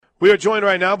We are joined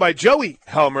right now by Joey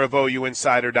Helmer of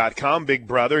OUinsider.com, Big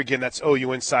Brother. Again, that's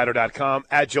OUinsider.com,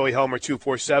 at Joey Helmer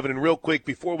 247. And real quick,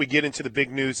 before we get into the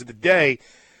big news of the day,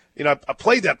 I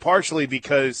played that partially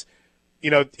because,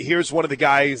 here's one of the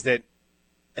guys that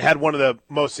had one of the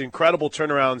most incredible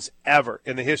turnarounds ever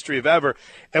in the history of ever.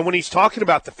 And when he's talking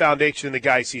about the foundation and the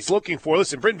guys he's looking for,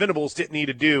 listen, Brent Venables didn't need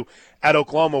to do at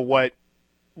Oklahoma what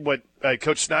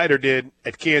Coach Snyder did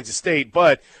at Kansas State.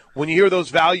 But when you hear those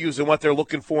values and what they're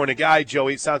looking for in a guy,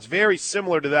 Joey, it sounds very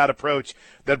similar to that approach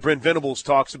that Brent Venables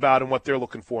talks about and what they're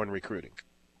looking for in recruiting.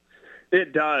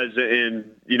 It does.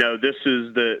 And, this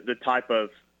is the type of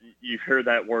 – you hear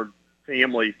that word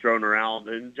family thrown around.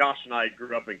 And Josh and I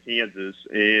grew up in Kansas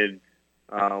and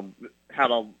had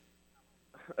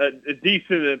a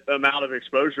decent amount of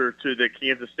exposure to the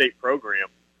Kansas State program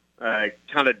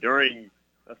kind of during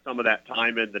some of that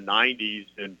time in the 90s.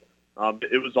 And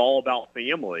it was all about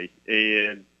family.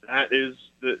 And that is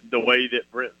the way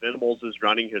that Brent Venables is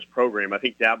running his program. I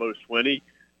think Dabo Swinney,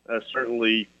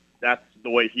 certainly that's the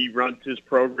way he runs his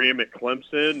program at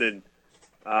Clemson. And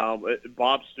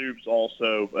Bob Stoops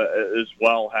also as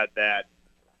well had that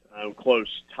close,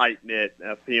 tight-knit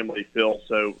family feel.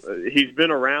 So he's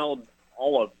been around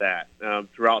all of that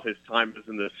throughout his time as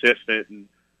an assistant, and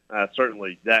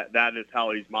certainly that is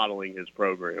how he's modeling his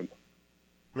program.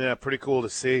 Yeah, pretty cool to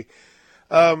see.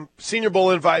 Senior Bowl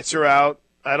invites are out.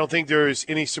 I don't think there's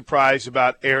any surprise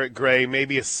about Eric Gray,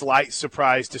 maybe a slight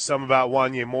surprise to some about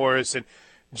Wanya Morris and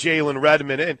Jalen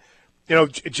Redmond. And,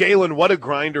 Jalen, what a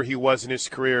grinder he was in his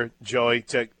career, Joey,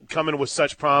 to come in with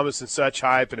such promise and such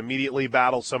hype and immediately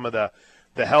battle some of the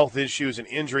health issues and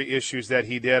injury issues that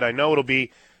he did. I know it'll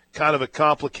be kind of a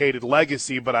complicated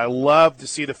legacy, but I love to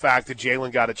see the fact that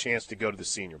Jalen got a chance to go to the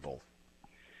Senior Bowl.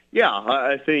 Yeah,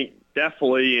 I think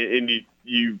definitely, and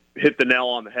you hit the nail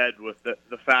on the head with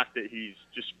the fact that he's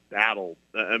just battled.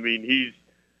 I mean, he's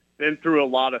been through a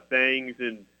lot of things,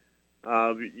 and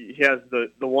he has the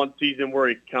one season where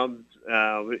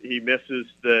he misses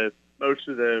most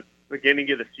of the beginning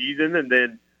of the season, and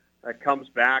then comes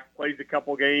back, plays a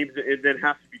couple games, and then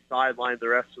has to be sidelined the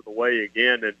rest of the way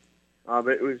again. And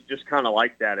it was just kind of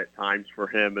like that at times for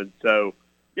him. And so,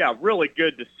 yeah, really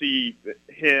good to see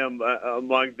him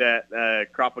among that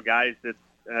crop of guys that's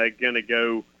going to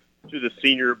go to the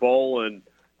Senior Bowl. And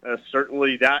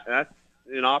certainly that's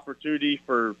an opportunity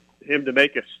for him to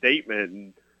make a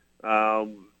statement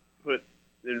and put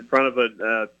in front of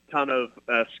a ton of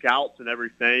scouts and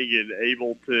everything, and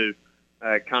able to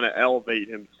kind of elevate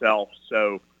himself.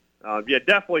 So, yeah,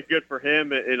 definitely good for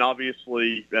him, and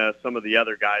obviously some of the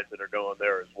other guys that are going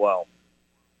there as well.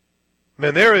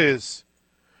 Man, there is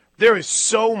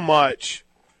so much,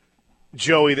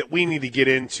 Joey, that we need to get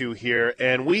into here,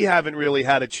 and we haven't really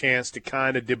had a chance to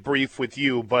kind of debrief with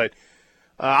you, but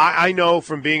I know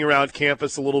from being around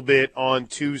campus a little bit on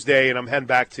Tuesday, and I'm heading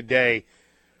back today,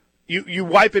 you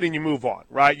wipe it and you move on,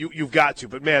 right? You've got to.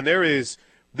 But, man, there is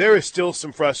still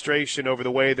some frustration over the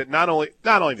way that not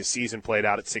only the season played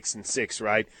out at 6-6,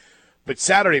 right, but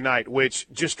Saturday night, which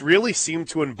just really seemed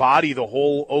to embody the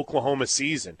whole Oklahoma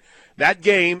season. That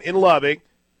game in Lubbock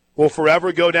will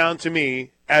forever go down to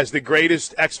me as the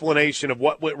greatest explanation of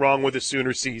what went wrong with the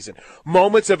Sooner season.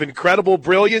 Moments of incredible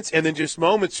brilliance, and then just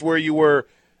moments where you were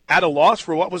at a loss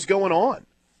for what was going on.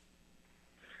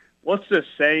 What's the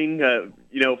saying?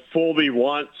 Fool me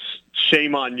once,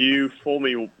 shame on you. Fool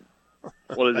me,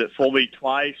 what is it? Fool me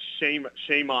twice,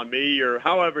 shame on me, or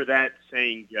however that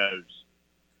saying goes.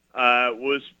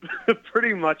 Was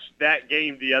pretty much that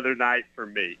game the other night for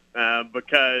me,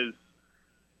 because,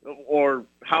 or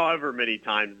however many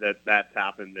times that's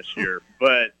happened this year.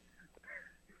 But,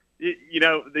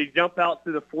 they jump out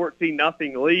to the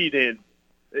 14-0 lead, and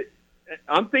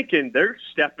I'm thinking they're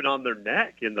stepping on their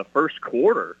neck in the first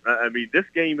quarter. I mean, this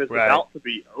game is about to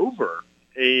be over.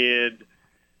 And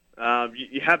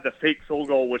you have the fake field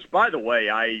goal, which, by the way,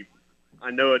 I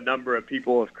know a number of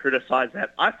people have criticized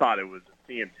that. I thought it was a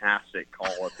fantastic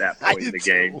call at that point in the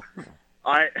game.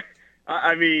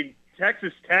 I mean,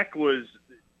 Texas Tech was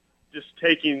just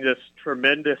taking this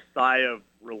tremendous sigh of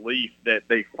relief that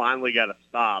they finally got to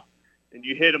stop. And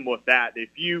you hit them with that.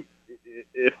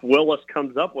 If Willis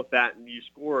comes up with that and you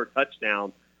score a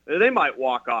touchdown, they might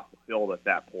walk off the field at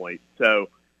that point. So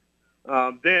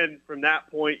then from that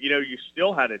point, you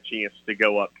still had a chance to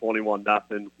go up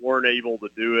 21-0, weren't able to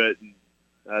do it.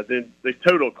 And then the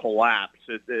total collapse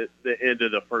at the end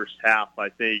of the first half, I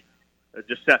think,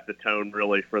 just set the tone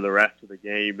really for the rest of the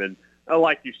game. And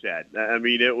like you said, I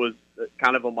mean, it was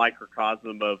kind of a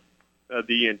microcosm of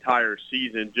the entire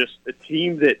season, just a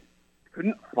team that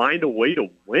couldn't find a way to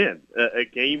win a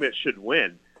game it should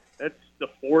win. the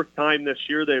fourth time this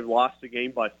year they've lost a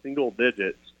game by single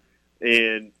digits.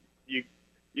 And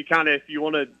you kind of, if you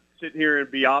want to sit here and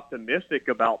be optimistic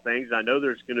about things, I know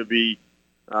there's going to be,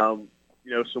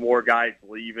 some more guys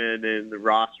leaving and the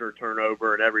roster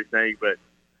turnover and everything, but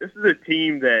this is a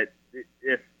team that,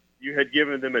 if you had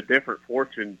given them a different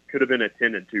fortune, could have been a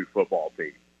 10-2 football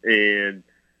team. And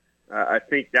I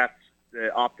think that's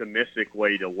the optimistic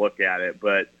way to look at it.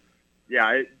 But,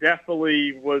 yeah, it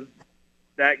definitely was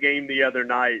 – that game the other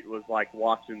night was like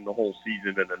watching the whole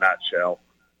season in a nutshell.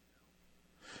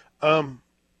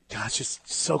 Gosh, it's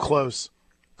so close.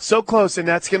 So close, and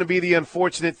that's going to be the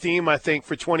unfortunate theme, I think,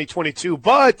 for 2022.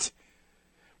 But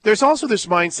there's also this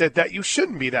mindset that you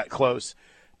shouldn't be that close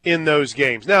in those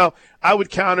games. Now, I would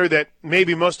counter that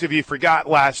maybe most of you forgot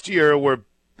last year where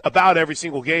about every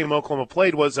single game Oklahoma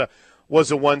played was a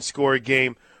one-score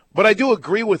game. But I do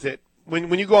agree with it.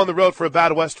 When you go on the road for a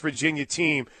bad West Virginia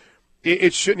team,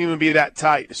 it shouldn't even be that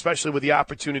tight, especially with the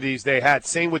opportunities they had.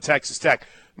 Same with Texas Tech.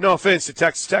 No offense to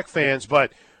Texas Tech fans,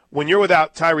 but when you're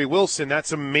without Tyree Wilson,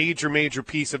 that's a major, major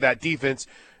piece of that defense,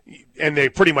 and they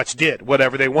pretty much did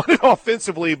whatever they wanted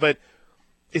offensively. But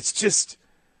it's just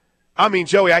 – I mean,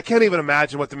 Joey, I can't even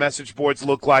imagine what the message boards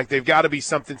look like. They've got to be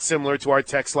something similar to our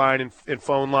text line and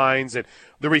phone lines and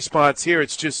the response here.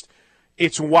 It's just –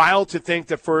 it's wild to think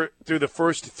that through the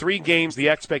first 3 games the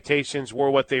expectations were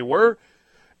what they were,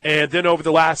 and then over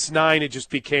the last 9 it just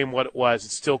became what it was.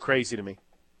 It's still crazy to me.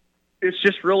 It's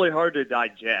just really hard to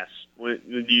digest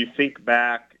when you think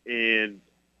back, and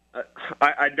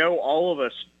I know all of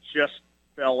us just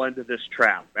fell into this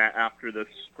trap after the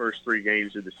first 3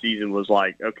 games of the season. Was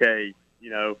like, okay,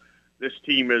 this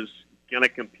team is going to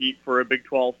compete for a Big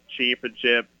 12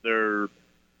 championship. They're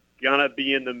going to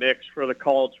be in the mix for the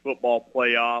college football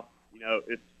playoff.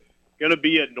 It's going to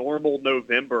be a normal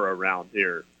November around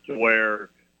here to where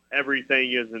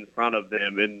everything is in front of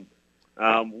them.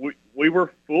 And we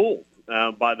were fooled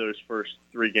by those first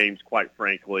 3 games, quite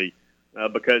frankly,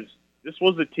 because this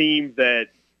was a team that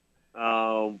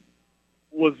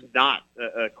was not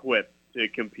equipped to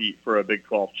compete for a Big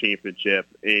 12 championship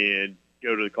and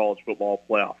go to the college football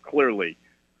playoff, clearly.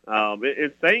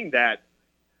 In saying that,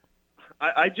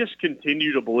 I just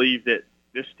continue to believe that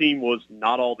this team was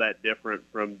not all that different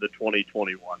from the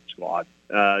 2021 squad.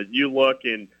 You look,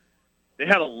 and they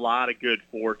had a lot of good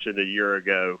fortune a year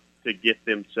ago to get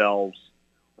themselves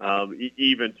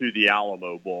even to the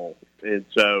Alamo Bowl. And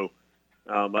so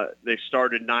they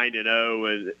started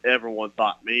 9-0, and everyone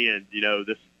thought, man,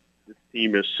 this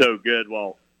team is so good.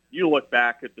 Well, you look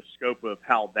back at the scope of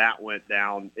how that went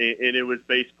down, and it was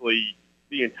basically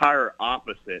the entire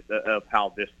opposite of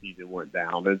how this season went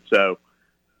down. And so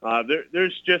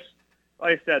there's just,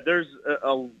 like I said, there's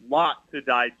a lot to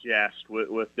digest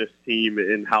with this team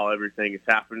and how everything has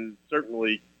happened.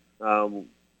 Certainly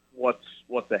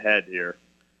what's ahead here.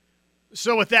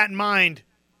 So with that in mind,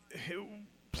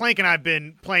 Plank and I have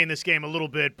been playing this game a little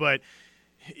bit, but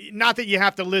not that you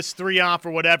have to list 3 off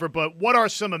or whatever, but what are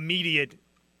some immediate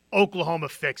Oklahoma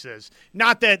fixes?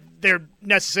 Not that they're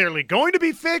necessarily going to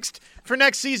be fixed for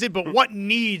next season, but what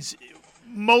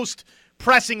most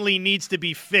pressingly needs to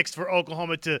be fixed for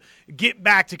Oklahoma to get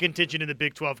back to contention in the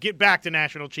Big 12, get back to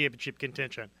national championship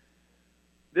contention?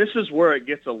 This is where it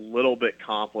gets a little bit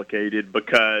complicated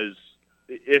because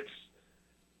it's,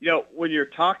 when you're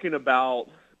talking about,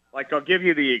 like, I'll give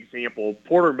you the example.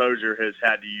 Porter Moser has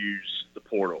had to use the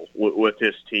portal with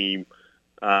his team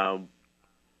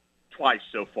twice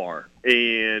so far.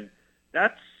 And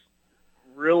that's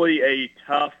really a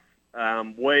tough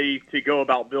way to go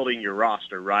about building your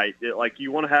roster, right?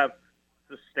 You want to have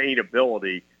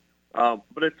sustainability,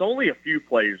 but it's only a few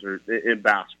players in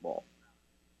basketball.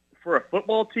 For a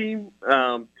football team,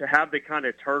 to have the kind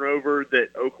of turnover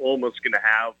that Oklahoma's going to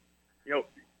have,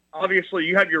 obviously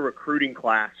you have your recruiting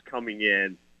class coming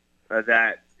in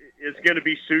that is going to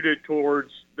be suited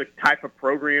towards the type of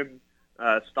program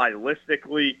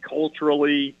stylistically,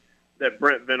 culturally, that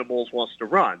Brent Venables wants to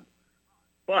run.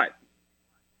 But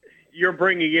you're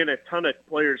bringing in a ton of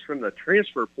players from the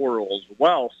transfer portal as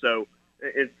well. So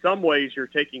in some ways you're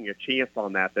taking a chance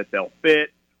on that they'll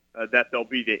fit, that they'll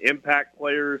be the impact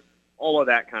players, all of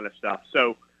that kind of stuff.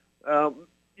 So,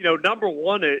 number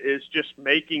one is just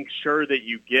making sure that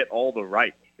you get all the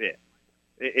right fit.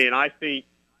 And I think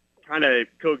kind of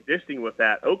coexisting with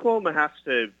that, Oklahoma has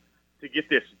to get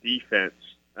this defense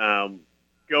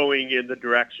going in the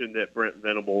direction that Brent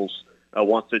Venables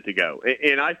wants it to go.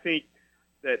 And I think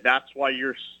that's why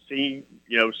you're seeing,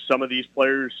 some of these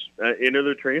players enter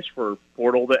the transfer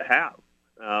portal that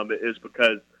have, is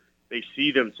because they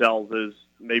see themselves as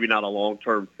maybe not a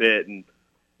long-term fit. And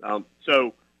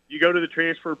so you go to the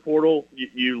transfer portal,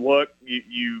 you look,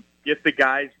 you get the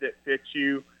guys that fit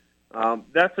you.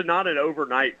 That's not an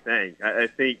overnight thing. I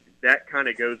think that kind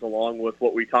of goes along with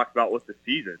what we talked about with the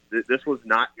season. This was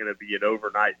not going to be an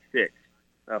overnight fix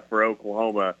for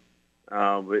Oklahoma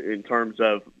in terms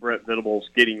of Brent Venables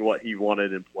getting what he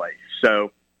wanted in place.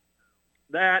 So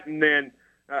that, and then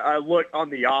I look on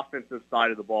the offensive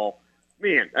side of the ball.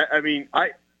 Man,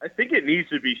 I think it needs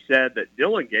to be said that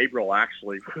Dillon Gabriel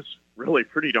actually was really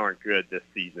pretty darn good this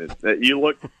season. You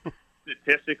look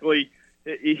statistically,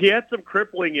 he had some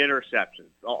crippling interceptions.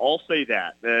 I'll say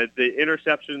that. The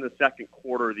interception in the second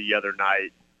quarter the other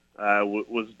night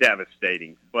was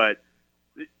devastating. But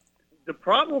the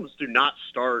problems do not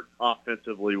start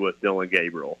offensively with Dillon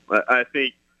Gabriel. I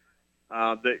think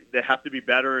they have to be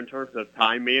better in terms of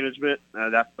time management.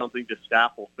 That's something the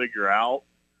staff will figure out.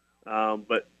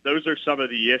 But those are some of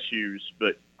the issues.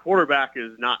 But quarterback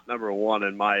is not number one,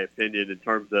 in my opinion, in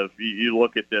terms of you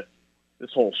look at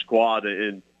this whole squad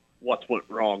and what's went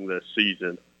wrong this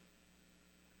season.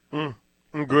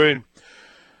 Agreed.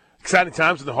 Exciting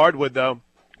times in the hardwood, though.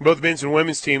 Both men's and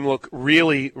women's team look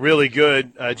really, really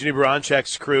good. Jenny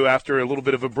Baranczak's crew, after a little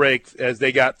bit of a break as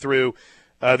they got through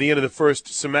the end of the first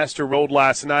semester, rolled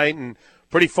last night, and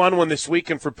pretty fun one this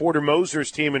weekend for Porter Moser's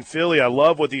team in Philly. I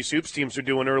love what these hoops teams are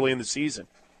doing early in the season.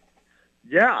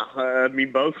 Yeah,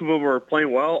 both of them are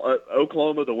playing well.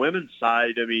 Oklahoma, the women's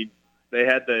side, they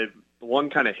had the one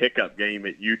kind of hiccup game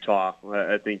at Utah,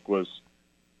 I think, was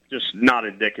just not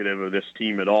indicative of this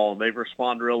team at all. And they've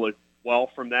responded really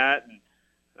well from that. And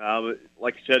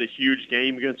like I said, a huge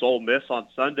game against Ole Miss on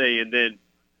Sunday. And then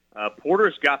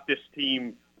Porter's got this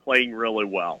team playing really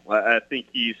well. I think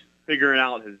he's figuring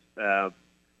out his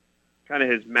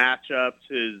his matchups,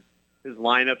 his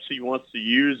lineups he wants to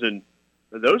use. And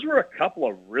those were a couple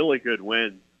of really good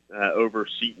wins over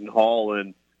Seton Hall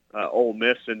and Ole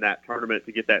Miss in that tournament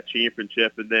to get that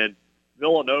championship. And then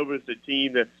Villanova's a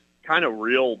team that's kind of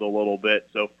reeled a little bit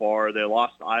so far. They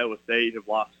lost to Iowa State, have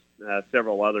lost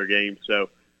several other games. So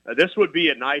this would be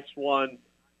a nice one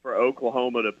for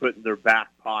Oklahoma to put in their back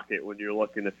pocket when you're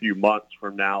looking a few months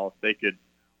from now, if they could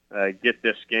get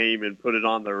this game and put it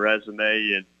on their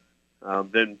resume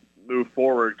and then move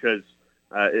forward, because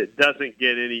it doesn't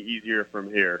get any easier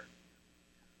from here.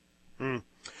 All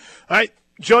right.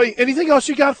 Joey, anything else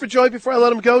you got for Joey before I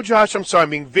let him go? Josh, I'm sorry, I'm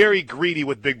being very greedy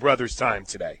with Big Brother's time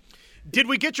today. Did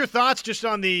we get your thoughts just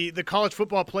on the college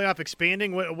football playoff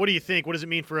expanding? What do you think? What does it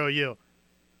mean for OU?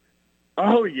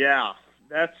 Oh, yeah.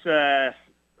 That's, I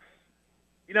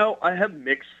have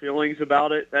mixed feelings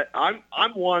about it. I'm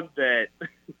one that,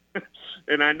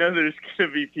 and I know there's going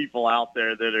to be people out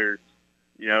there that are,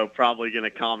 probably going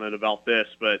to comment about this,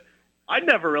 but I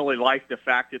never really liked the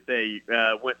fact that they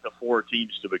went to 4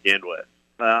 teams to begin with.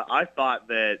 I thought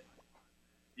that,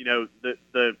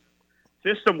 the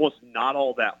system was not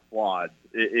all that flawed,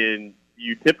 and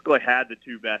you typically had the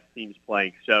 2 best teams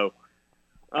playing. So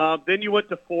then you went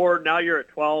to 4. Now you're at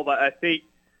 12. I think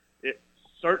it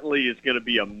certainly is going to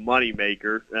be a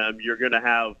moneymaker. You're going to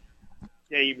have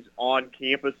games on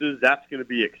campuses. That's going to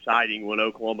be exciting when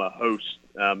Oklahoma hosts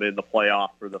in the playoff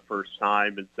for the first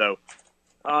time. And so,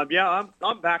 I'm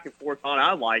back and forth on it.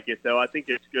 I like it, though. I think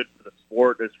it's good for the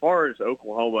sport. As far as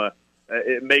Oklahoma,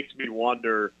 it makes me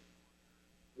wonder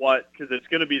because it's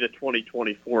going to be the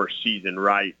 2024 season,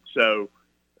 right? So,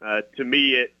 to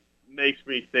me, it makes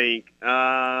me think,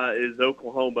 is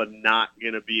Oklahoma not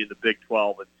going to be in the Big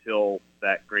 12 until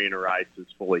that green or ice is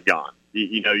fully gone?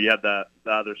 You have the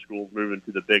other schools moving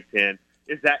to the Big 10.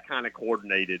 Is that kind of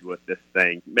coordinated with this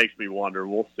thing? Makes me wonder.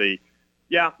 We'll see.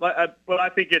 Yeah, but I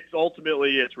think it's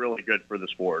really good for the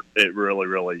sport. It really,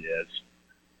 really is.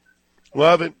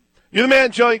 Love it. You're the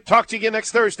man, Joey. Talk to you again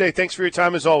next Thursday. Thanks for your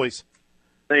time as always.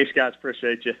 Thanks, guys.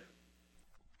 Appreciate you.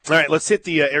 All right, let's hit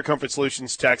the Air Comfort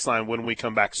Solutions text line when we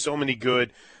come back. So many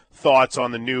good thoughts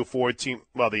on the new 4-team,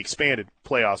 the expanded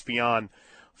playoffs beyond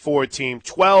 4-team.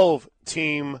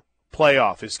 12-team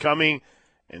playoff is coming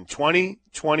in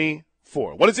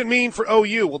 2024. What does it mean for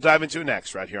OU? We'll dive into it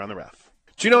next right here on The Ref.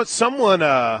 Do you know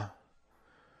what,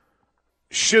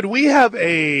 should we have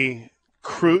a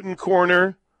Cruton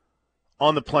Corner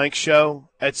on the Plank Show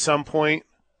at some point?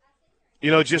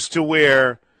 Just to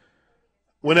where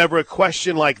whenever a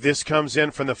question like this comes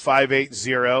in from the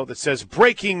 580 that says,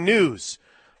 breaking news,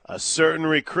 a certain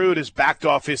recruit has backed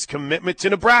off his commitment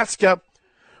to Nebraska.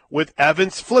 With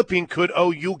Evans flipping, could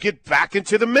OU get back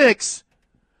into the mix?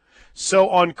 So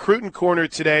on Cruton Corner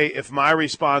today, if my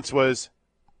response was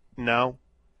no,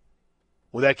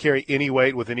 would that carry any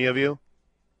weight with any of you?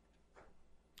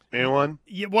 Anyone?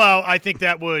 Yeah, well, I think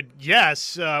that would,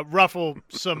 ruffle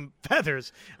some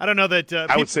feathers. I don't know that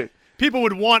I would say people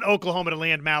would want Oklahoma to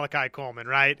land Malachi Coleman,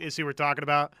 right? Is who we're talking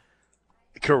about?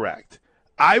 Correct.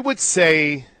 I would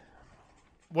say.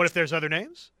 What if there's other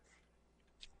names?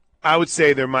 I would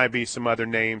say there might be some other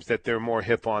names that they're more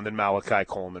hip on than Malachi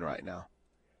Coleman right now.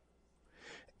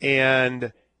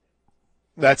 And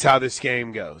that's how this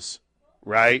game goes,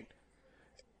 right?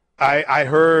 I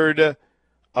heard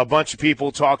a bunch of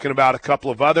people talking about a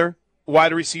couple of other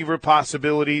wide receiver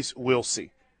possibilities. We'll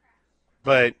see.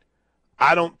 But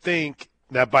I don't think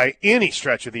that by any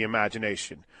stretch of the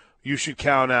imagination you should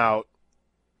count out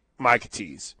Micah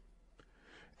Tease.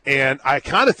 And I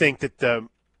kind of think that the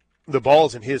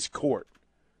ball's in his court.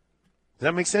 Does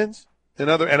that make sense? And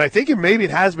I think maybe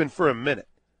it has been for a minute.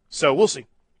 So we'll see.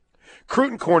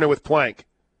 Cruton Corner with Plank.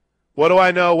 What do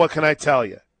I know? What can I tell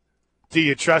you? Do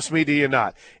you trust me? Do you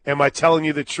not? Am I telling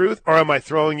you the truth or am I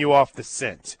throwing you off the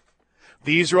scent?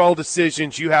 These are all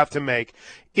decisions you have to make.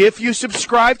 If you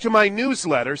subscribe to my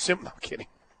newsletter, I'm kidding.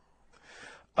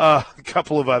 A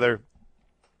couple of other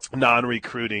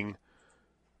non-recruiting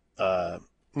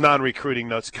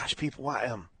notes. Gosh, people,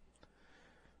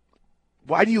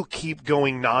 why do you keep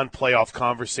going non-playoff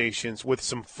conversations with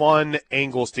some fun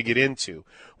angles to get into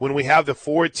when we have the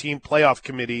 4-team playoff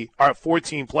committee, our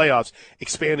 4-team playoffs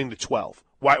expanding to 12?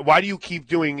 Why do you keep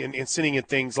doing and sitting in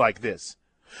things like this?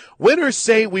 Winners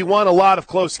say we won a lot of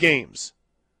close games.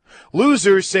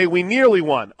 Losers say we nearly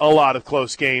won a lot of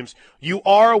close games. You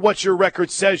are what your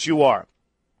record says you are.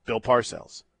 Bill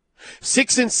Parcells.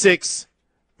 6-6.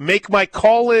 Make my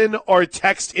call-in or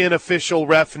text-in official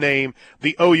ref name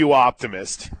the OU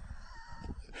Optimist.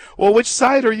 Well, which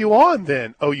side are you on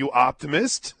then, OU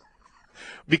Optimist?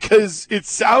 Because it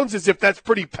sounds as if that's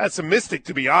pretty pessimistic,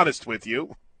 to be honest with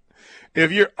you.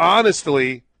 If you're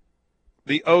honestly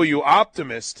the OU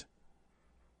Optimist,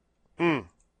 I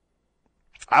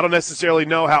don't necessarily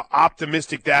know how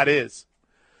optimistic that is.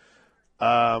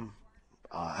 OPTIMIST.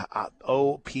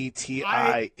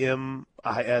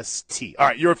 All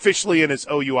right, you're officially in as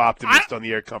OU Optimist on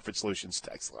the Air Comfort Solutions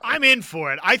text line. I'm in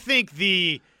for it. I think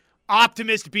the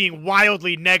optimist being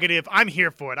wildly negative, I'm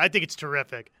here for it. I think it's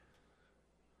terrific.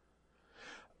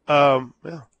 Yeah.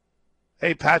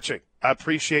 Hey, Patrick, I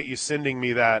appreciate you sending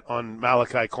me that on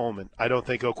Malachi Coleman. I don't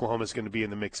think Oklahoma's going to be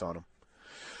in the mix on him.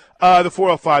 The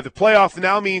 405, the playoff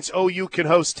now means OU can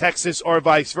host Texas or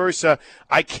vice versa.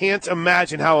 I can't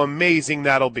imagine how amazing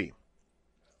that'll be.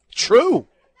 True.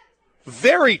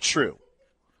 Very true.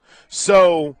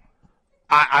 So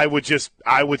I would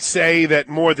say that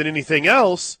more than anything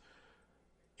else,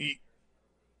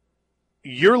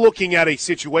 you're looking at a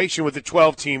situation with a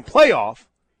 12-team playoff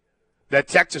that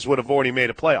Texas would have already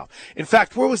made a playoff. In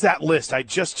fact, where was that list? I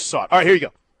just saw it. All right, here you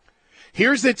go.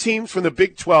 Here's the teams from the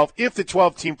Big 12 if the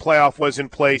 12-team playoff was in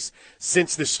place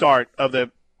since the start of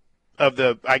the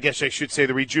I guess I should say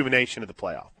the rejuvenation of the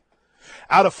playoff.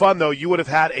 Out of fun, though, you would have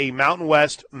had a Mountain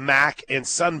West, MAC, and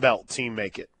Sun Belt team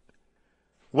make it.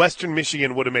 Western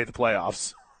Michigan would have made the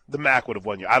playoffs. The MAC would have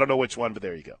won you. I don't know which one, but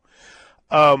there you go.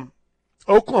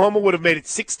 Oklahoma would have made it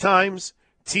 6 times,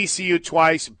 TCU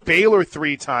twice, Baylor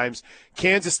 3 times,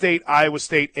 Kansas State, Iowa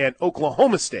State, and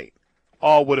Oklahoma State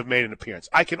all would have made an appearance.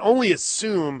 I can only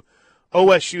assume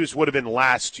OSU's would have been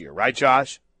last year, right,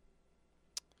 Josh?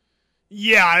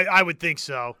 Yeah, I would think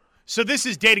so. So this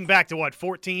is dating back to what,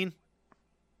 14?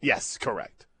 Yes,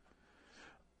 correct.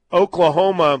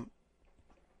 Oklahoma,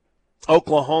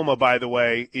 by the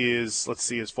way, is, let's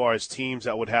see, as far as teams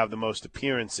that would have the most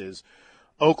appearances,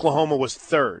 Oklahoma was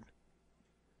 3rd.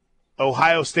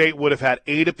 Ohio State would have had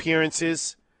 8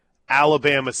 appearances,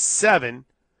 Alabama 7,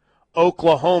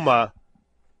 Oklahoma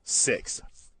 6,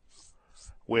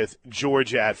 with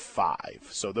Georgia at 5.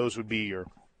 So those would be your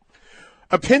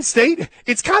Penn State,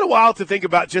 it's kind of wild to think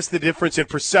about just the difference in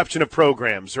perception of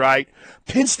programs, right?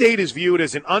 Penn State is viewed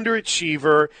as an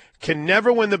underachiever, can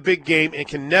never win the big game, and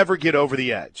can never get over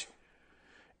the edge.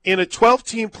 In a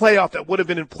 12-team playoff that would have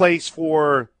been in place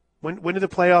for, when did the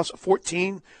playoffs?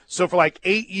 14? So for like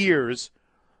 8 years,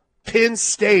 Penn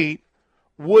State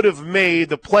would have made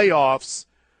the playoffs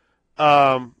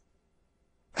half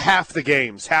the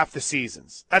games, half the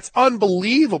seasons. That's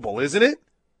unbelievable, isn't it?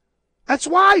 That's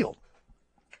wild.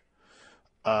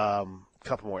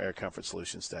 Couple more Air Comfort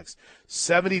Solutions texts.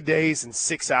 70 days and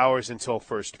 6 hours until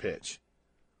first pitch.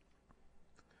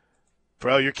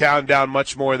 Bro, you're counting down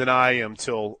much more than I am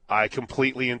till I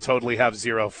completely and totally have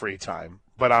zero free time.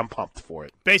 But I'm pumped for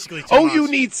it. Basically, OU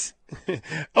needs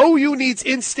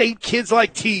in-state kids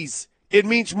like Tease. It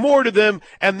means more to them,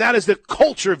 and that is the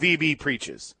culture VB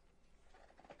preaches.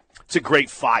 It's a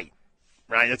great fight.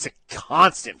 right? It's a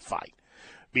constant fight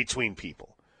between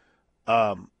people.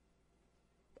 I'm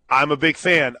a big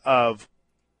fan of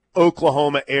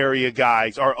Oklahoma area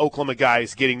guys, or Oklahoma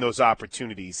guys, getting those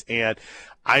opportunities. And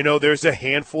I know there's a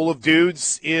handful of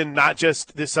dudes in not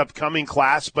just this upcoming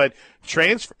class, but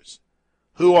transfers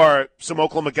who are some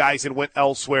Oklahoma guys that went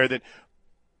elsewhere that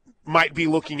might be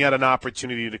looking at an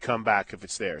opportunity to come back if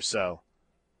it's there. So,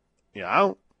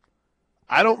 I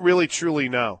don't really truly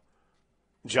know,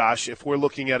 Josh, if we're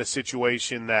looking at a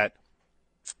situation that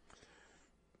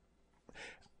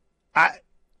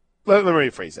let me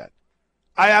rephrase that.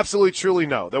 I absolutely truly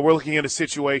know that we're looking at a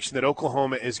situation that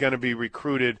Oklahoma is going to be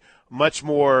recruited much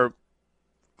more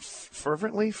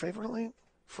fervently,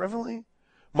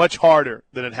 much harder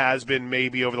than it has been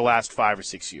maybe over the last 5 or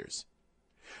 6 years.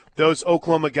 Those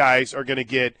Oklahoma guys are going to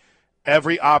get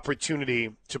every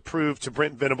opportunity to prove to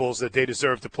Brent Venables that they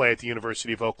deserve to play at the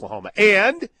University of Oklahoma.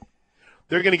 And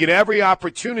they're going to get every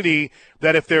opportunity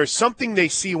that if there's something they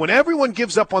see when everyone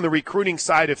gives up on the recruiting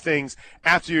side of things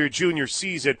after your junior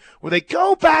season, where they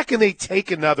go back and they take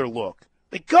another look.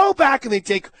 They go back and they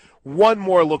take one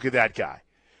more look at that guy.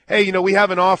 Hey, we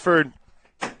haven't offered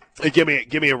give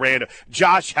me a random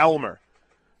Josh Helmer,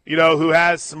 who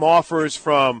has some offers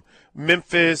from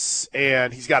Memphis,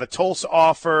 and he's got a Tulsa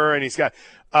offer, and he's got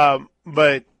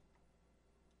but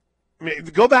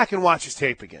go back and watch his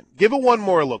tape again. Give it one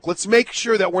more look. Let's make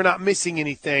sure that we're not missing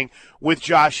anything with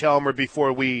Josh Helmer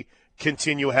before we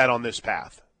continue ahead on this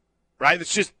path. Right?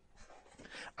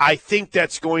 I think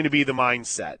that's going to be the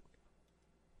mindset.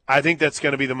 I think that's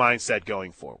going to be the mindset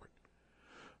going forward.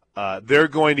 They're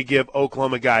going to give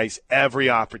Oklahoma guys every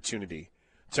opportunity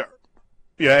to,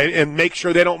 and make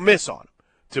sure they don't miss on them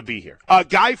to be here.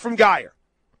 Guy from Geyer.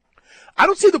 I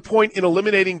don't see the point in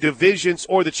eliminating divisions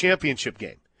or the championship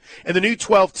game. And the new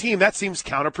 12 team, that seems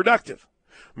counterproductive.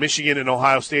 Michigan and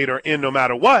Ohio State are in no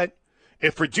matter what.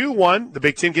 If Purdue won, the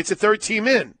Big Ten gets a third team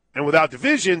in. And without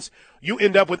divisions, you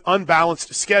end up with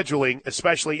unbalanced scheduling,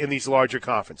 especially in these larger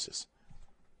conferences.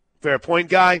 Fair point,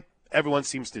 Guy. Everyone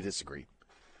seems to disagree.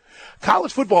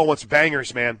 College football wants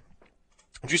bangers, man.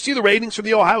 Did you see the ratings for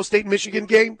the Ohio State-Michigan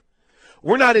game?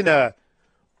 We're not in a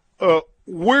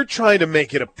we're trying to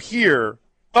make it appear.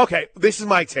 Okay, this is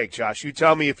my take, Josh. You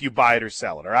tell me if you buy it or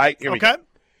sell it, all right? Here we go.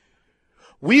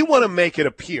 We want to make it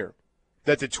appear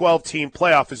that the 12-team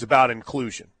playoff is about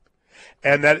inclusion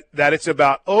and that it's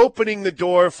about opening the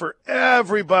door for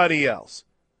everybody else.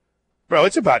 Bro,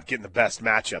 it's about getting the best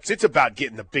matchups. It's about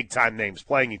getting the big-time names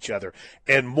playing each other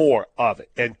and more of it.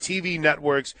 And TV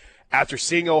networks, after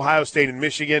seeing Ohio State and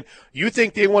Michigan, you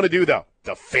think they want to do the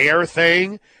fair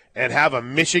thing and have a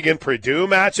Michigan-Purdue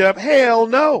matchup? Hell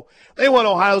no. They want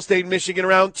Ohio State and Michigan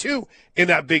round 2 in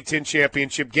that Big Ten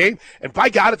championship game. And by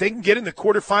God, if they can get in the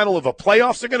quarterfinal of a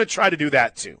playoffs, they're going to try to do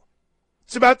that too.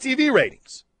 It's about TV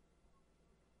ratings.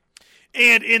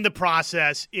 And in the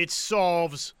process, it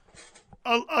solves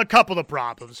a couple of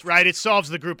problems, right? It solves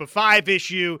the group of 5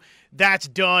 issue. That's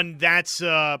done. That's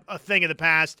a thing of the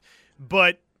past.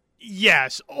 But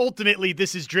yes, ultimately,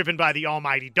 this is driven by the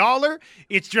almighty dollar.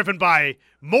 It's driven by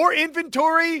more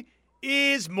inventory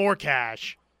is more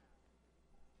cash.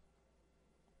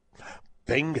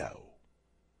 Bingo.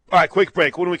 All right, quick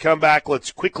break. When we come back,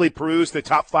 let's quickly peruse the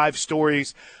top 5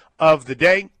 stories of the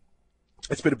day.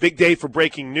 It's been a big day for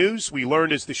breaking news. We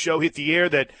learned as the show hit the air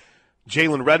that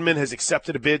Jalen Redmond has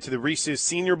accepted a bid to the Reese's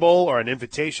Senior Bowl, or an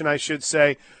invitation, I should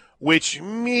say, which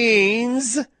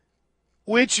means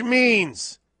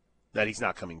that he's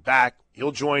not coming back.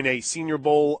 He'll join a Senior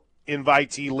Bowl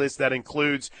invitee list that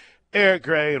includes Eric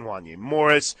Gray and Wanya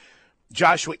Morris.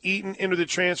 Joshua Eaton entered the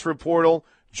transfer portal.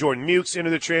 Jordan Mukes entered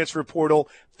the transfer portal.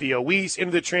 Theo Weiss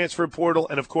entered the transfer portal.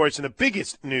 And, of course, in the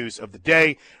biggest news of the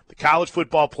day, the college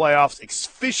football playoffs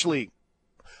officially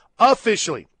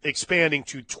expanding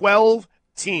to 12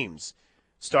 teams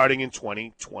starting in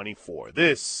 2024.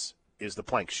 This is The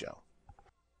Plank Show.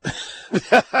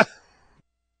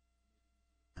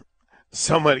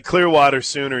 Somebody, Clearwater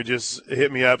Sooner, just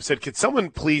hit me up, said, could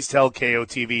someone please tell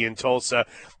KOTV in Tulsa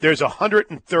there's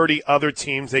 130 other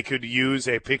teams they could use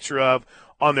a picture of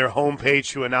on their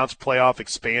homepage to announce playoff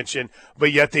expansion,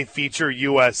 but yet they feature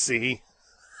USC?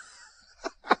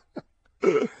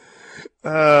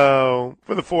 Oh,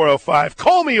 for the 405.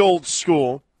 Call me old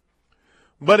school,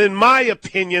 but in my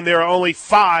opinion, there are only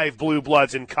 5 blue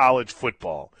bloods in college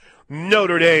football.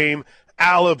 Notre Dame,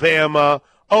 Alabama,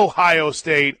 Ohio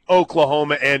State,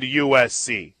 Oklahoma, and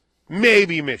USC.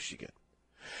 Maybe Michigan.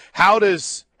 How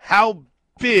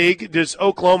big does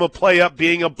Oklahoma play up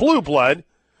being a blue blood?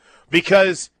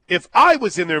 Because if I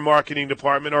was in their marketing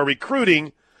department or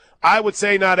recruiting, I would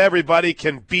say not everybody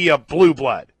can be a blue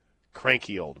blood.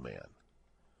 cranky old man.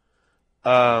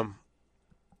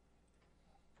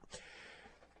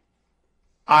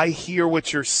 I hear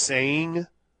what you're saying,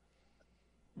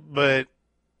 but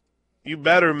you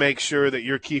better make sure that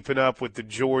you're keeping up with the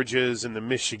Georgias and the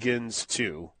Michigans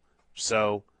too.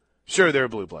 So, sure, they're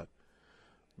blue blood.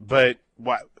 But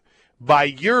by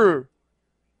your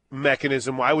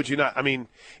mechanism, why would you not? I mean,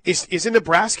 isn't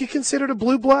Nebraska considered a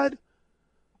blue blood?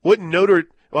 Wouldn't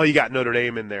well, you got Notre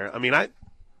Dame in there. I mean, I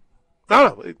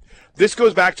don't know. This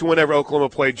goes back to whenever Oklahoma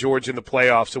played Georgia in the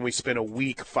playoffs and we spent a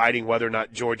week fighting whether or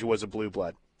not Georgia was a blue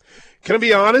blood. Can I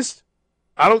be honest?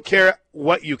 I don't care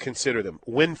what you consider them.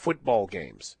 Win football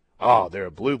games. Oh, they're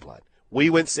a blue blood. We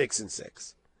went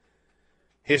 6-6.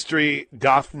 History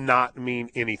doth not mean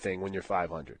anything when you're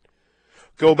 500.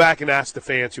 Go back and ask the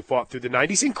fans who fought through the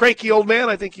 90s. And cranky old man,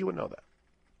 I think you would know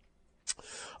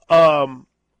that.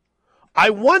 I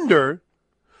wonder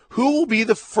who will be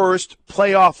the first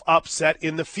playoff upset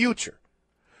in the future.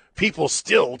 People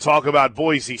still talk about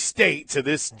Boise State to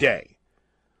this day.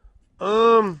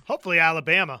 Hopefully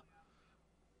Alabama.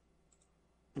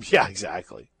 Yeah,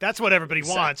 exactly. That's what everybody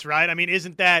wants, right? I mean,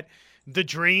 isn't that the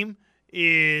dream?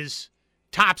 Is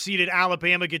top-seeded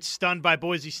Alabama gets stunned by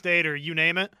Boise State or you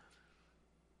name it?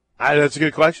 That's a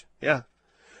good question. Yeah,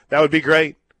 that would be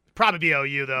great. Probably be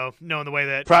OU, though, knowing the way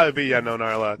that. Probably be, no,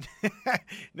 not allowed.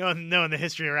 knowing the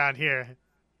history around here.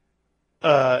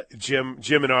 Jim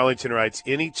in Arlington writes,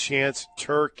 any chance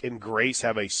Turk and Grace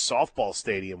have a softball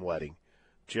stadium wedding?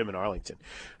 Jim in Arlington.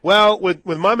 Well, with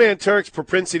my man Turk's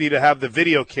propensity to have the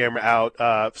video camera out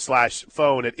 /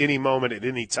 phone at any moment at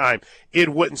any time, it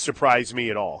wouldn't surprise me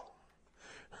at all.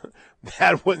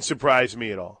 That wouldn't surprise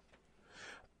me at all.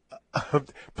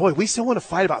 Boy, we still want to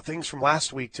fight about things from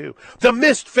last week, too. The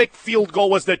missed field goal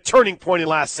was the turning point in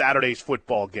last Saturday's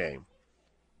football game.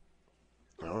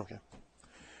 Oh, okay.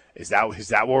 Is that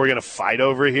what we're going to fight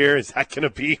over here? Is that going to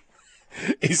be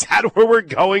 – is that where we're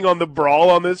going on the brawl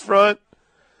on this front?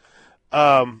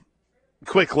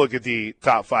 Quick look at the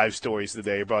top 5 stories of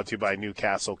the day brought to you by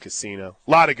Newcastle Casino.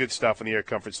 A lot of good stuff on the Air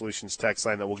Comfort Solutions text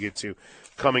line that we'll get to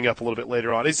coming up a little bit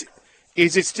later on. Is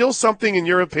it still something, in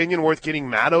your opinion, worth getting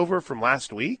mad over from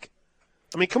last week?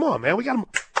 I mean, come on, man. We got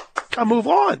to move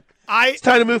on. It's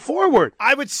time to move forward.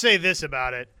 I would say this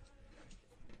about it.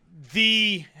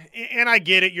 And I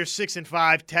get it, you're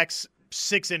 6-5, Tech's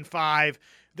 6-5.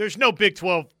 There's no Big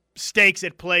 12 stakes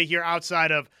at play here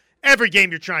outside of every game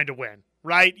you're trying to win,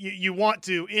 right? You want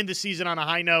to end the season on a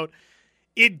high note.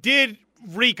 It did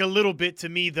reek a little bit to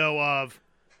me, though, of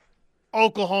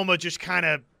Oklahoma just kind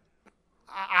of,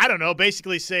 I don't know,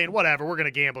 basically saying, whatever, we're going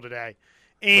to gamble today.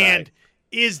 And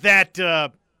is that,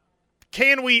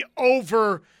 can we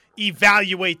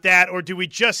over-evaluate that, or do we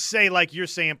just say, like you're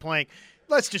saying, Plank,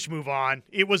 let's just move on?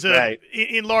 It was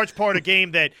in large part a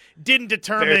game that didn't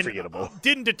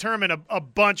determine a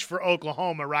bunch for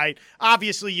Oklahoma, right?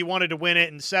 Obviously, you wanted to win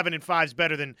it, and 7-5 is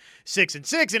better than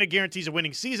 6-6, and it guarantees a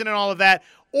winning season and all of that.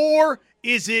 Or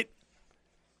is it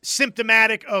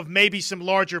symptomatic of maybe some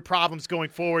larger problems going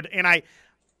forward? And I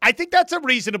think that's a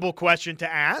reasonable question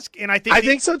to ask, and I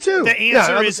think so too. The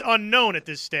answer is unknown at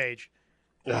this stage.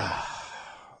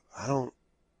 To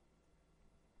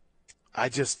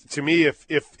me, if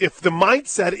the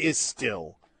mindset is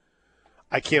still,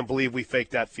 I can't believe we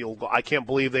faked that field goal. I can't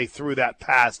believe they threw that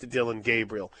pass to Dylan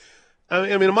Gabriel. I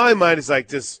mean, in my mind, it's like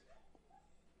this.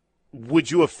 Would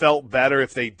you have felt better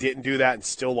if they didn't do that and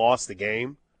still lost the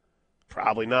game?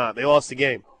 Probably not. They lost the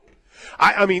game.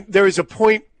 I mean, there's a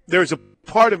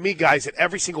part of me, guys, that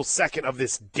every single second of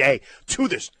this day, to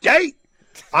this day,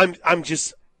 I'm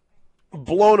just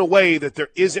blown away that there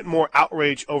isn't more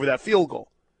outrage over that field goal.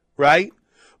 Right?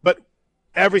 But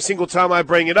every single time I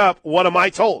bring it up, what am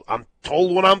I told? I'm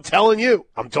told what I'm telling you.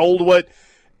 I'm told what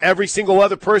every single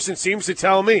other person seems to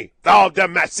tell me. Oh, it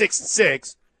doesn't matter,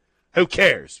 6-6. Who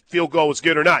cares? Field goal was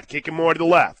good or not. Kick it more to the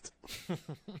left.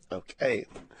 Okay.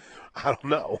 I don't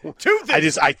know. I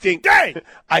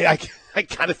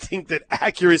kind of think that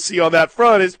accuracy on that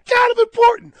front is kind of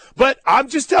important. But I'm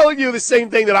just telling you the same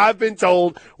thing that I've been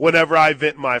told whenever I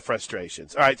vent my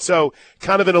frustrations. All right, so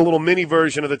kind of in a little mini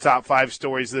version of the top 5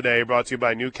 stories of the day brought to you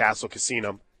by Newcastle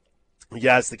Casino.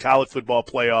 Yes, the college football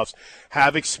playoffs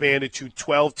have expanded to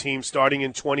 12 teams starting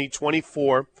in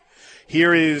 2024.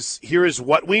 Here is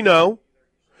what we know.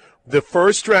 The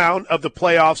first round of the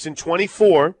playoffs in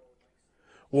 24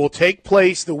 will take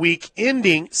place the week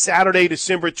ending Saturday,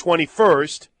 December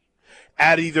 21st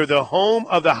at either the home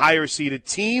of the higher-seeded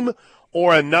team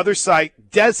or another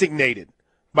site designated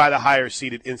by the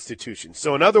higher-seeded institution.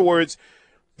 So, in other words,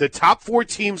 the top 4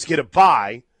 teams get a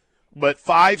bye, but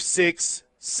 5, 6,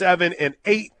 7, and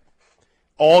 8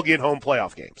 all get home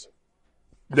playoff games.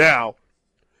 Now,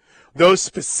 those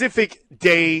specific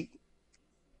game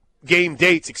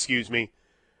dates,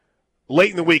 late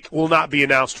in the week will not be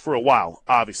announced for a while,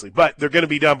 obviously, but they're going to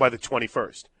be done by the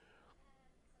 21st.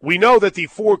 We know that the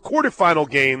 4 quarterfinal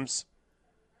games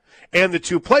and the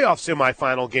 2 playoff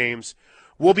semifinal games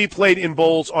will be played in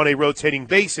bowls on a rotating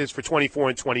basis for 24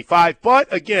 and 25.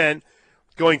 But, again,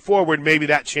 going forward, maybe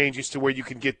that changes to where you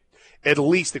can get at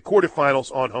least the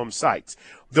quarterfinals on home sites.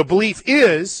 The belief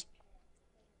is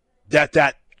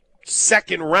that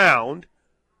second round,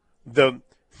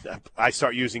 I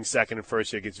start using second and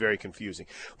first, it gets very confusing.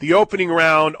 The opening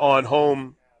round on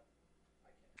home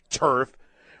turf,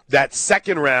 that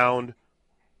second round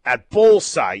at bowl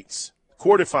sites,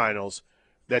 quarterfinals,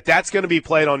 that's going to be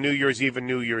played on New Year's Eve and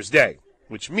New Year's Day,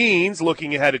 which means,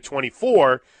 looking ahead at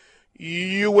 24,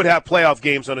 you would have playoff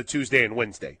games on a Tuesday and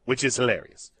Wednesday, which is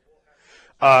hilarious.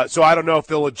 So I don't know if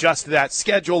they'll adjust that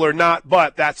schedule or not,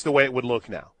 but that's the way it would look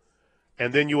now.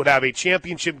 And then you would have a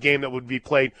championship game that would be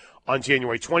played on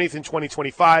January 20th in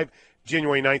 2025,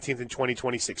 January 19th in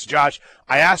 2026. Josh,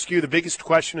 I ask you the biggest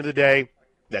question of the day,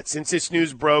 that since this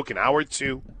news broke, an hour or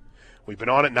two, we've been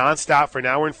on it nonstop for an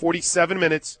hour and 47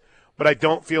 minutes, but I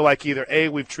don't feel like either A,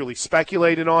 we've truly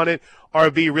speculated on it, or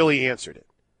B, really answered it.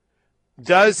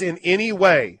 Does this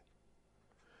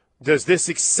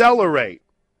accelerate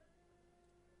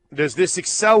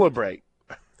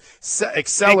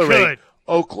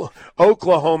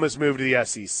Oklahoma's move to the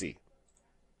SEC?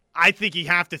 I think you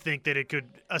have to think that it could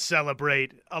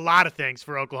celebrate a lot of things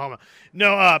for Oklahoma.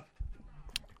 No,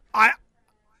 I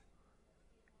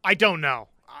don't know.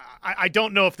 I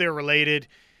don't know if they're related.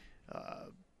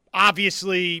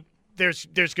 Obviously, there's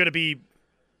going to be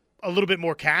a little bit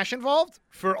more cash involved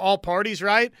for all parties,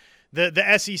 right?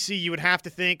 The SEC, you would have to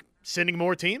think, sending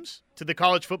more teams to the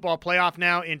college football playoff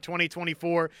now in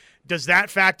 2024. Does that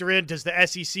factor in? Does the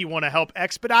SEC want to help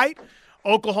expedite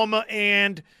Oklahoma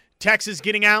and Texas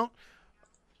getting out?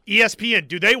 ESPN,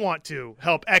 do they want to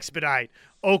help expedite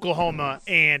Oklahoma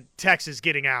and Texas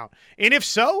getting out? And if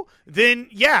so, then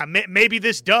yeah, maybe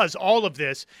this does, all of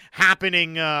this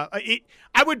happening. I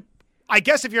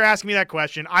guess if you're asking me that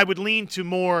question, I would lean to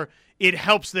more it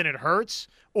helps than it hurts,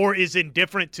 or is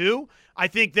indifferent to. I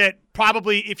think that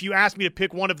probably if you ask me to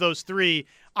pick one of those three,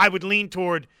 I would lean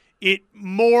toward it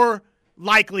more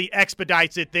likely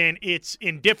expedites it than it's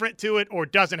indifferent to it or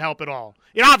doesn't help at all.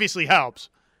 It obviously helps.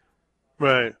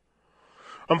 Right.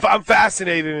 I'm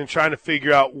fascinated in trying to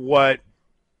figure out what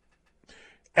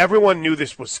 – everyone knew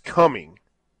this was coming,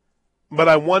 but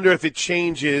I wonder if it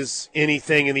changes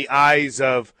anything in the eyes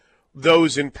of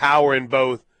those in power in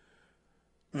both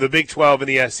the Big 12 and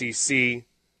the SEC,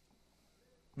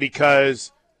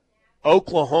 because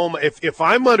Oklahoma, if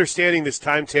I'm understanding this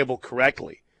timetable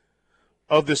correctly,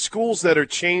 of the schools that are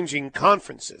changing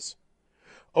conferences,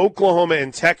 Oklahoma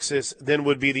and Texas then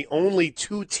would be the only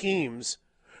two teams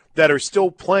that are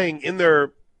still playing in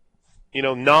their,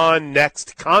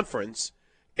 non-next conference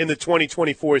in the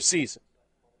 2024 season.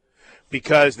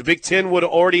 Because the Big Ten would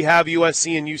already have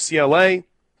USC and UCLA.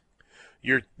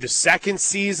 You're the second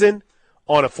season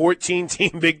on a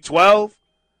 14-team Big 12,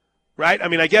 right? I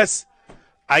mean, I guess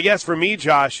for me,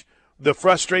 Josh, the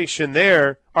frustration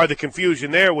there, or the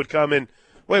confusion there would come in,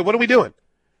 wait, what are we doing?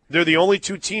 They're the only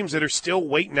two teams that are still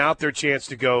waiting out their chance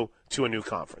to go to a new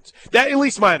conference. That, at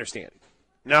least my understanding.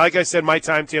 Now, like I said, my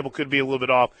timetable could be a little bit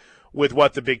off with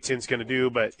what the Big Ten's going to do,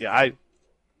 but yeah, I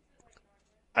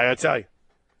gotta tell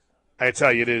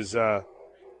you, it is.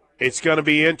 It's going to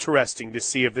be interesting to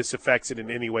see if this affects it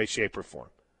in any way, shape, or form.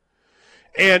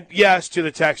 And yes, to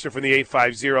the texter from the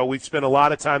 850, we've spent a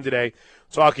lot of time today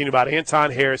talking about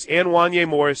Anton Harris and Wanya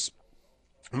Morris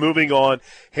moving on.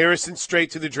 Harrison straight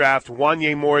to the draft,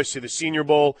 Wanya Morris to the Senior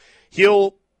Bowl.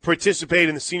 He'll participate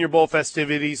in the Senior Bowl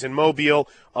festivities in Mobile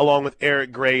along with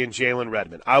Eric Gray and Jalen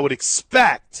Redmond. I would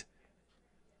expect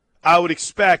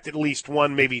at least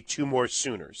one, maybe two more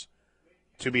Sooners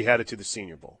to be headed to the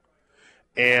Senior Bowl.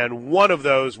 And one of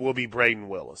those will be Braden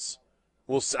Willis.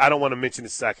 I don't want to mention the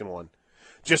second one,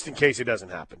 just in case it doesn't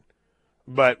happen.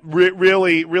 But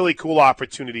really, really cool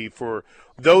opportunity for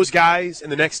those guys in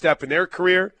the next step in their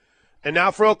career. And now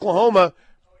for Oklahoma,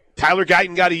 Tyler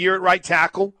Guyton got a year at right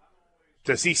tackle.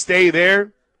 Does he stay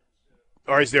there?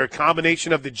 Or is there a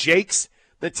combination of the Jakes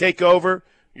that take over?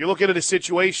 You're looking at a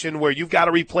situation where you've got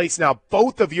to replace now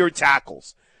both of your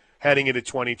tackles heading into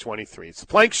 2023. It's the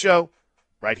Plank Show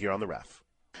right here on the Ref.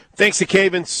 Thanks to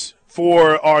Cavens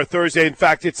for our Thursday. In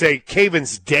fact, it's a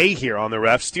Cavens day here on the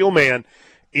Ref. Steelman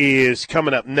is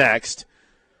coming up next.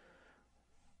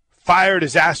 Fire,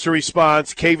 disaster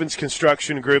response, Cavens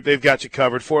Construction Group, they've got you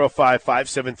covered.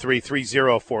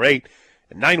 405-573-3048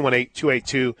 and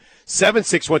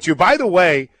 918-282-7612. By the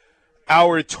way,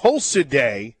 our Tulsa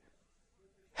Day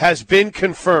has been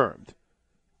confirmed.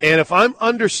 And if I'm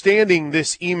understanding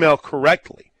this email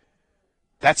correctly,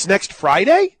 that's next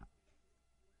Friday?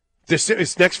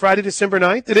 It's next Friday, December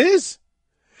 9th? It is.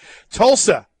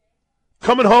 Tulsa,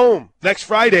 coming home next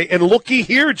Friday. And looky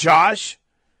here, Josh.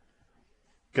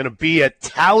 Going to be at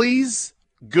Tally's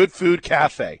Good Food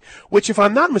Cafe, which, if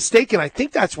I'm not mistaken, I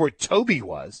think that's where Toby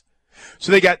was.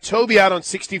 So they got Toby out on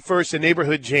 61st and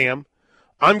Neighborhood Jam.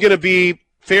 I'm going to be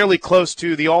fairly close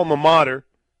to the alma mater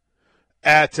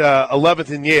at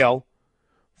 11th and Yale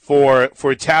for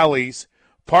Tally's.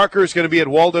 Parker's going to be at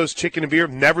Waldo's Chicken and Beer.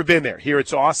 Never been there. Here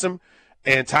it's awesome.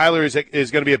 And Tyler is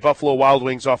going to be at Buffalo Wild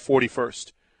Wings off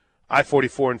 41st,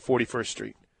 I-44 and 41st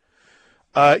Street.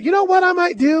 You know what I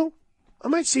might do? I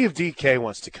might see if DK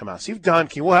wants to come out. See if Don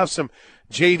King. We'll have some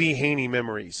J.V. Haney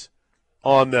memories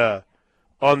on the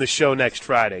show next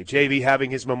Friday. J.V. having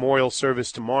his memorial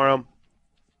service tomorrow.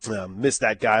 Missed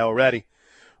that guy already.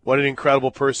 What an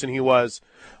incredible person he was.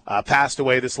 Passed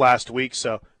away this last week.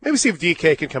 So maybe see if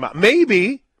DK can come out.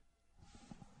 Maybe.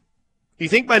 You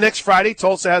think by next Friday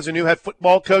Tulsa has a new head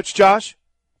football coach, Josh?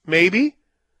 Maybe.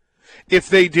 If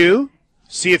they do,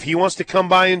 see if he wants to come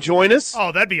by and join us.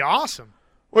 Oh, that'd be awesome.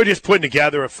 We're just putting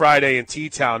together a Friday in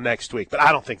T-Town next week, but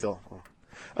I don't think they'll.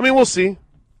 I mean, we'll see.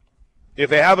 If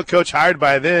they have a coach hired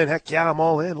by then, heck yeah, I'm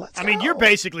all in. Let's go. You're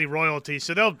basically royalty,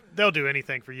 so they'll do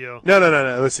anything for you. No.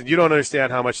 Listen, you don't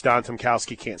understand how much Don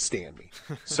Tomkowski can't stand me.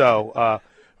 So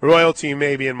royalty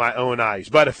maybe in my own eyes.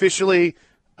 But officially,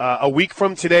 a week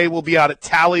from today, we'll be out at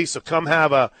Tally, so come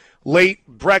have a late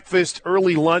breakfast,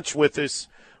 early lunch with us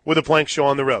with a Plank Show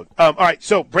on the road. All right,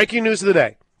 so breaking news of the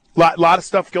day. Lot of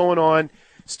stuff going on.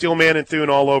 Steelman and Thune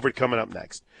all over it coming up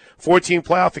next. 14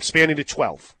 playoff expanding to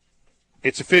 12.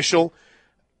 It's official.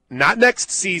 Not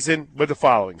next season, but the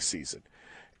following season.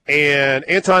 And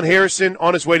Anton Harrison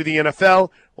on his way to the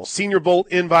NFL. Well, Senior Bowl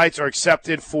invites are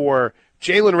accepted for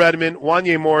Jalen Redmond,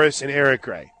 Wanye Morris, and Eric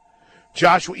Gray.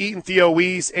 Joshua Eaton, Theo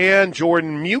Wees, and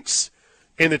Jordan Mukes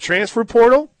in the transfer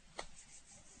portal.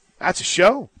 That's a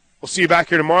show. We'll see you back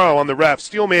here tomorrow on the Ref.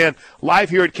 Steelman live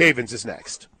here at Cavens is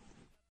next.